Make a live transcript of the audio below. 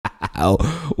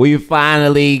We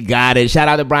finally got it. Shout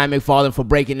out to Brian McFarland for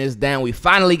breaking this down. We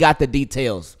finally got the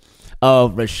details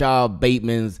of Rashad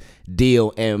Bateman's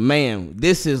deal. And man,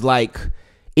 this is like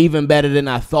even better than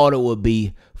I thought it would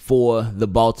be for the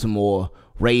Baltimore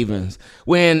Ravens.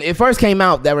 When it first came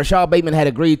out that Rashad Bateman had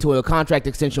agreed to a contract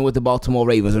extension with the Baltimore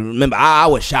Ravens, and remember, I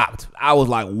was shocked. I was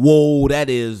like, whoa, that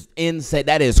is insane.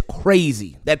 That is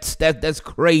crazy. That's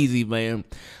crazy, man.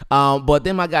 But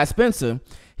then my guy Spencer,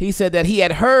 he said that he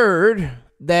had heard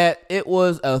that it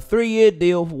was a 3-year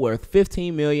deal worth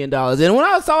 $15 million. And when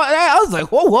I saw that, I was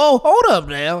like, whoa, hold up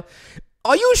now.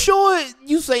 Are you sure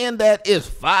you saying that it's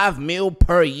 $5 million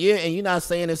per year and you're not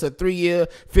saying it's a 3-year,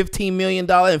 $15 million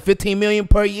and $15 million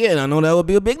per year? And I know that would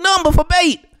be a big number for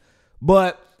Bate.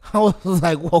 But I was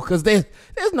like, well, because there's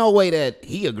no way that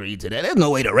he agreed to that. There's no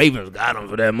way the Ravens got him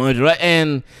for that much, right?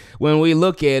 And when we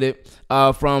look at it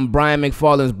from Brian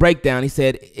McFarland's breakdown, he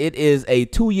said it is a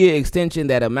 2-year extension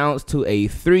that amounts to a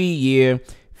 3-year,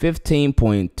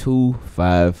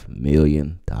 $15.25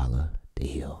 million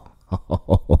deal.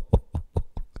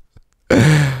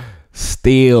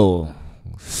 Still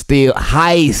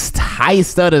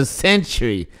heist of the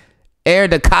century.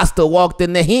 Eric DaCosta walked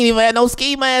in there. He ain't even had no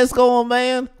ski mask on,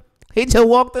 man. He just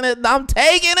walked in it. I'm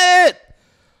taking it.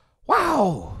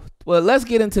 Wow. Well, let's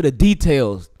get into the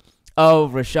details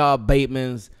of Rashad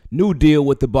Bateman's new deal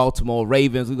with the Baltimore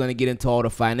Ravens. We're going to get into all the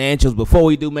financials. Before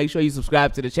we do, make sure you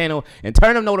subscribe to the channel and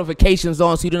turn them notifications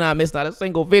on so you do not miss out a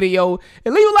single video.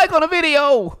 And leave a like on the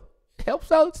video. It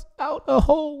helps out a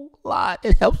whole lot.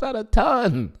 It helps out a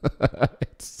ton.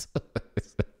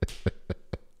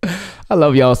 I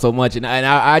love y'all so much, and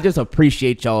I just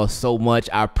appreciate y'all so much.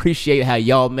 I appreciate how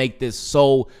y'all make this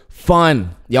so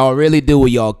fun. Y'all really do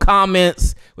with y'all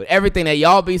comments, with everything that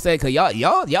y'all be saying, because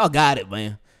y'all got it,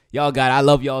 man. Y'all got it. I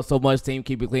love y'all so much, team.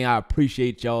 Keep it clean. I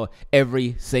appreciate y'all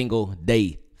every single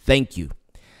day. Thank you.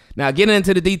 Now, getting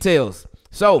into the details.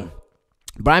 So,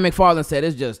 Brian McFarland said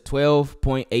it's just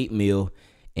 $12.8 million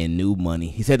in new money.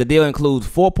 He said the deal includes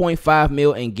 $4.5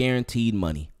 million in guaranteed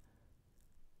money.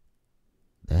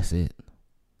 That's it.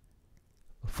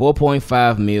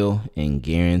 $4.5 million in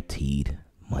guaranteed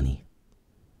money.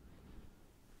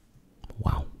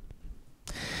 Wow.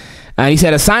 And he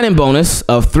said a signing bonus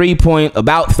of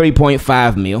about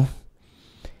 $3.5 million,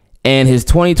 and his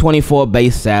 2024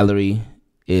 base salary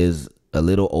is a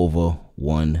little over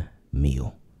 $1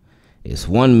 million. It's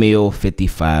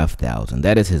 $1,055,000.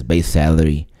 That is his base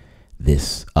salary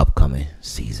this upcoming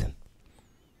season.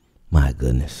 My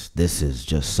goodness, this is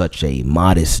just such a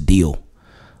modest deal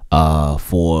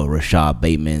for Rashad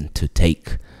Bateman to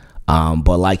take.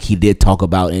 But like he did talk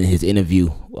about in his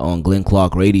interview on Glenn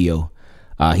Clark Radio,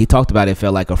 he talked about it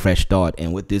felt like a fresh start.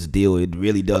 And with this deal, it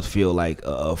really does feel like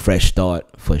a fresh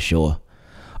start for sure.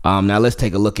 Now let's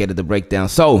take a look at the breakdown.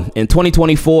 So in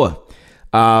 2024,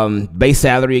 base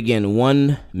salary again,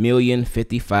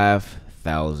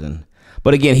 $1,055,000.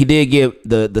 But again, he did get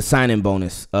the signing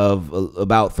bonus of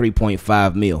about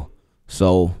 $3.5 million.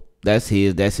 So that's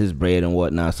his bread and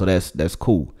whatnot. So that's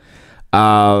cool.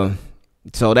 So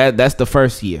that's the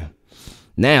first year.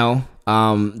 Now,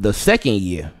 the second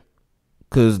year,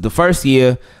 because the first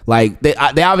year, like they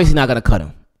obviously not gonna cut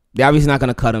him. They're obviously not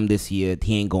gonna cut him this year.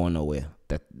 He ain't going nowhere.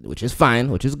 Which is fine,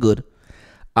 which is good.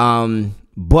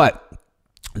 But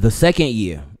the second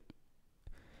year,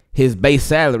 his base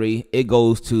salary, it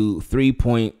goes to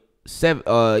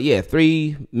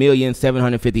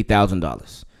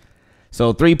 $3,750,000.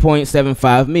 So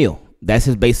 $3.75 million. That's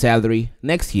his base salary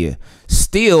next year.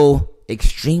 Still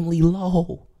extremely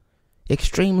low.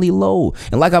 Extremely low.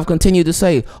 And like I've continued to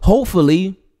say,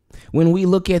 hopefully when we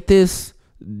look at this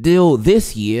deal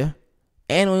this year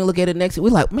and when we look at it next year,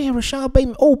 we're like, man, Rashad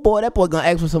Bateman, oh boy, that boy gonna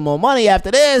ask for some more money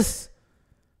after this.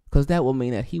 Because that would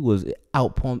mean that he was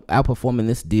outperforming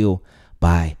this deal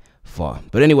by far.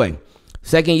 But anyway,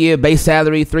 second year base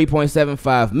salary,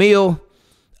 $3.75 million.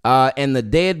 And the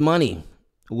dead money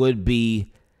would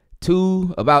be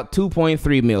about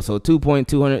 $2.3 million. So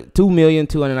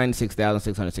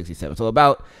 $2,296,667. So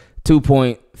about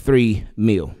 $2.3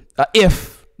 million.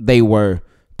 If they were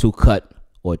to cut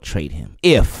or trade him.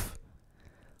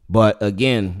 But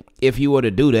again, if you were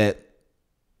to do that,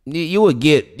 you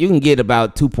can get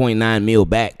about $2.9 million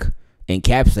back in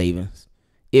cap savings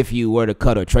if you were to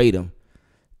cut or trade him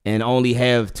and only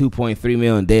have $2.3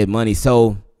 million in dead money.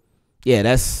 So yeah,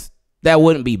 that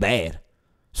wouldn't be bad.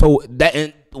 So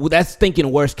that's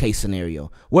thinking worst case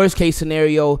scenario. Worst case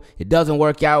scenario, it doesn't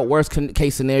work out. Worst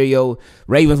case scenario,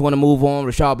 Ravens want to move on.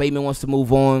 Rashad Bateman wants to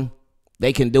move on.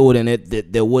 They can do it, and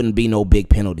there wouldn't be no big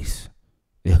penalties.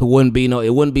 It wouldn't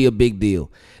be a big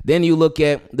deal. Then you look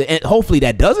at hopefully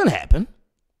that doesn't happen.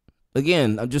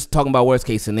 Again, I'm just talking about worst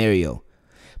case scenario.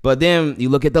 But then you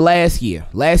look at the last year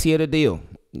of the deal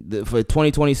for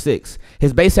 2026.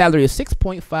 His base salary is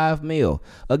 6.5 mil.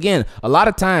 Again, a lot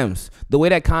of times the way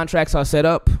that contracts are set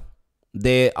up,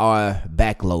 they are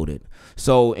backloaded.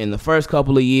 So in the first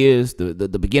couple of years,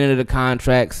 the beginning of the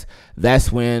contracts,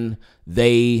 that's when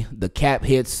the cap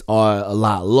hits are a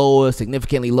lot lower,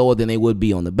 significantly lower than they would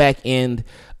be on the back end.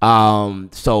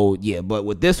 So yeah, but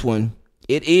with this one,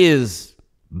 it is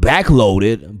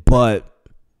backloaded, but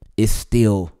it's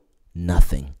still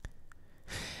nothing.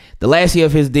 The last year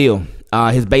of his deal,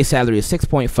 his base salary is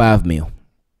 6.5 mil.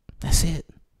 That's it.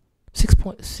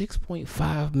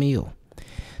 6.5 mil.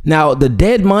 Now, the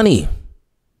dead money,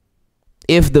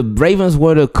 if the Ravens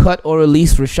were to cut or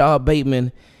release Rashad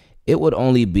Bateman, it would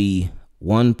only be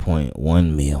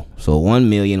 1.1 mil. So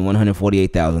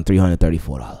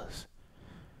 $1,148,334.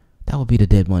 That would be the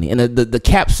dead money. And the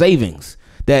cap savings,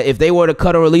 that if they were to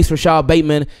cut or release Rashad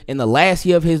Bateman in the last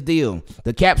year of his deal,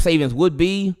 the cap savings would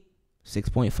be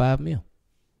 6.5 mil.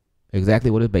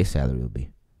 Exactly what his base salary would be.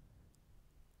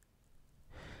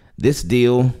 This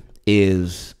deal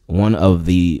is one of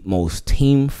the most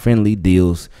team-friendly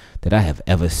deals that I have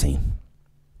ever seen.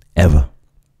 Ever.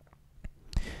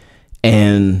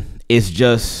 And it's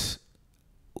just,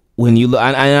 when you look,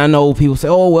 I know people say,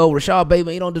 oh, well, Rashad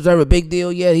Bateman, he don't deserve a big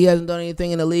deal yet. He hasn't done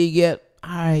anything in the league yet. All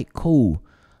right, cool.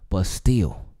 But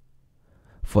still,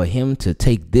 for him to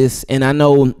take this, and I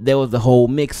know there was the whole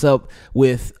mix-up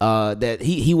with that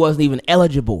he wasn't even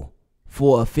eligible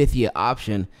for a fifth-year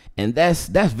option, and that's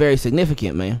very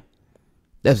significant, man.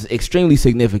 That's extremely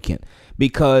significant,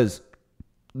 because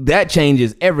that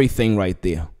changes everything right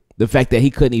there. The fact that he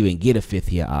couldn't even get a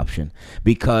fifth-year option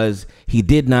because he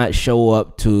did not show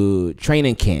up to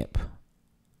training camp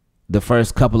the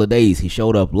first couple of days. He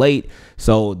showed up late,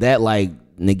 so that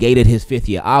negated his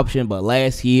fifth-year option. But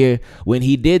last year, when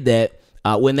he did that,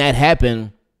 when that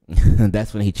happened,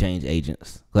 that's when he changed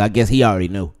agents. I guess he already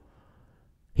knew.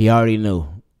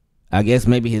 I guess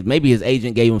maybe his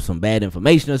agent gave him some bad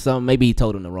information or something. Maybe he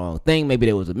told him the wrong thing. Maybe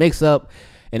there was a mix-up,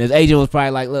 and his agent was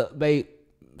probably like, "Look, babe,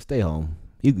 stay home.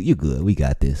 You good. We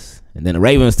got this." And then the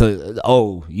Ravens told,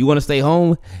 "Oh, you want to stay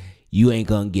home? You ain't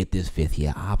gonna get this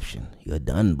fifth-year option. You're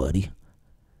done, buddy."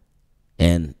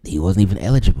 And he wasn't even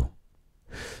eligible.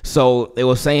 So they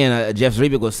were saying, Jeff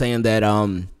Zrebiec was saying that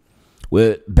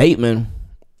with Bateman,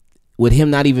 with him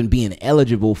not even being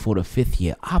eligible for the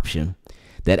fifth-year option,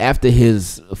 that after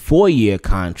his 4-year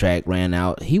contract ran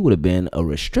out, he would have been a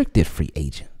restricted free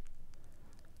agent.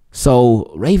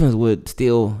 So Ravens would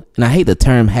still, and I hate the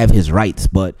term have his rights,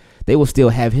 but they will still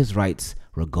have his rights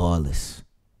regardless.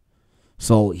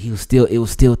 So things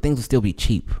will still be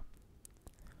cheap.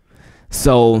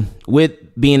 So with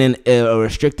being a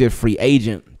restricted free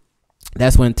agent,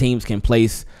 that's when teams can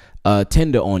place a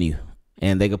tender on you.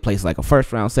 And they could place like a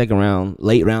first round, second round,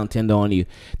 late round tender on you.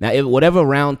 Now, if whatever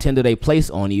round tender they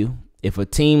place on you, if a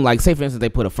team, like say for instance, they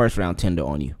put a first round tender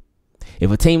on you.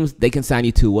 If a team, they can sign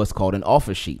you to what's called an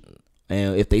offer sheet.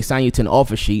 And if they sign you to an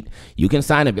offer sheet, you can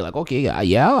sign and be like, okay,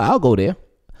 yeah, I'll go there.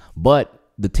 But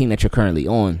the team that you're currently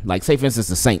on, like say for instance,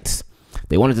 the Saints,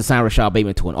 they wanted to sign Rashad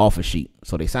Bateman to an offer sheet.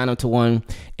 So they signed him to one,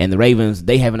 and the Ravens,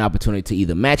 they have an opportunity to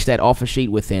either match that offer sheet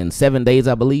within 7 days,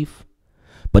 I believe.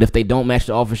 But if they don't match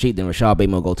the offer sheet, then Rashad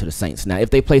Bateman will go to the Saints. Now, if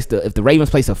the Ravens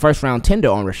place a first round tender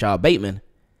on Rashad Bateman,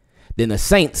 then the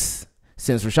Saints,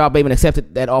 since Rashad Bateman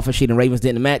accepted that offer sheet and Ravens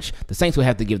didn't match, the Saints would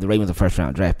have to give the Ravens a first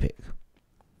round draft pick.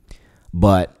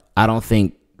 But I don't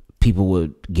think people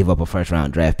would give up a first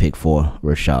round draft pick for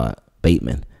Rashad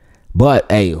Bateman. But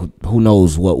hey, who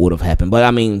knows what would have happened? But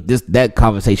I mean, that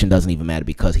conversation doesn't even matter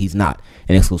because he's not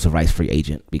an exclusive rights free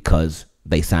agent because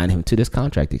they signed him to this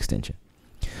contract extension.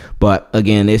 But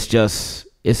again, it's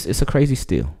a crazy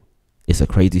steal. It's a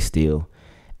crazy steal.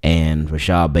 And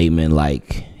Rashad Bateman,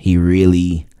 he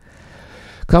really,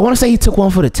 because I want to say he took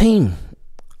one for the team,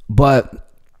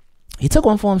 but he took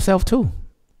one for himself too.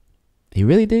 He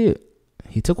really did.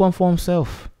 He took one for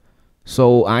himself.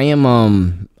 So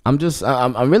I'm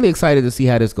really excited to see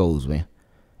how this goes, man.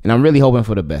 And I'm really hoping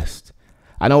for the best.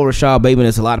 I know Rashad Bateman,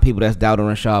 there's a lot of people that's doubting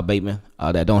Rashad Bateman,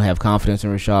 that don't have confidence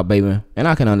in Rashad Bateman. And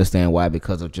I can understand why,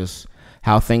 because of just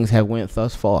how things have went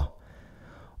thus far.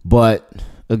 But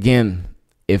again,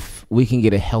 if we can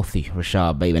get a healthy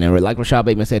Rashad Bateman, and like Rashad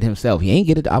Bateman said himself, he ain't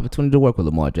get the opportunity to work with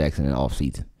Lamar Jackson in the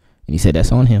offseason. And he said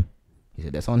that's on him. He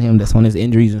said that's on him. That's on his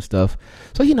injuries and stuff.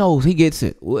 So he knows, he gets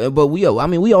it. But we all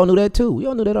knew that too. We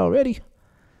all knew that already.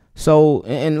 So,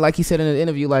 and like he said in the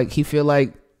interview, he feel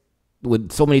like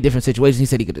with so many different situations, he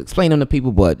said he could explain them to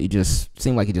people, but it just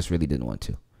seemed like he just really didn't want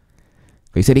to.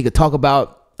 He said he could talk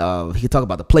about He could talk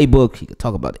about the playbook. He could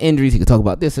talk about the injuries. He could talk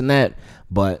about this and that.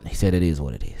 But he said it is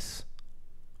what it is.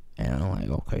 And I'm like,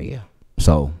 okay, yeah.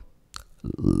 So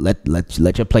let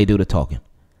your play do the talking.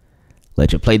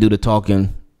 Let your play do the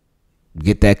talking.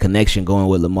 Get that connection going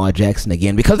with Lamar Jackson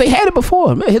again, because they had it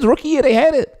before. Man, his rookie year, they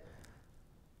had it.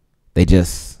 They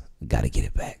just got to get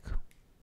it back.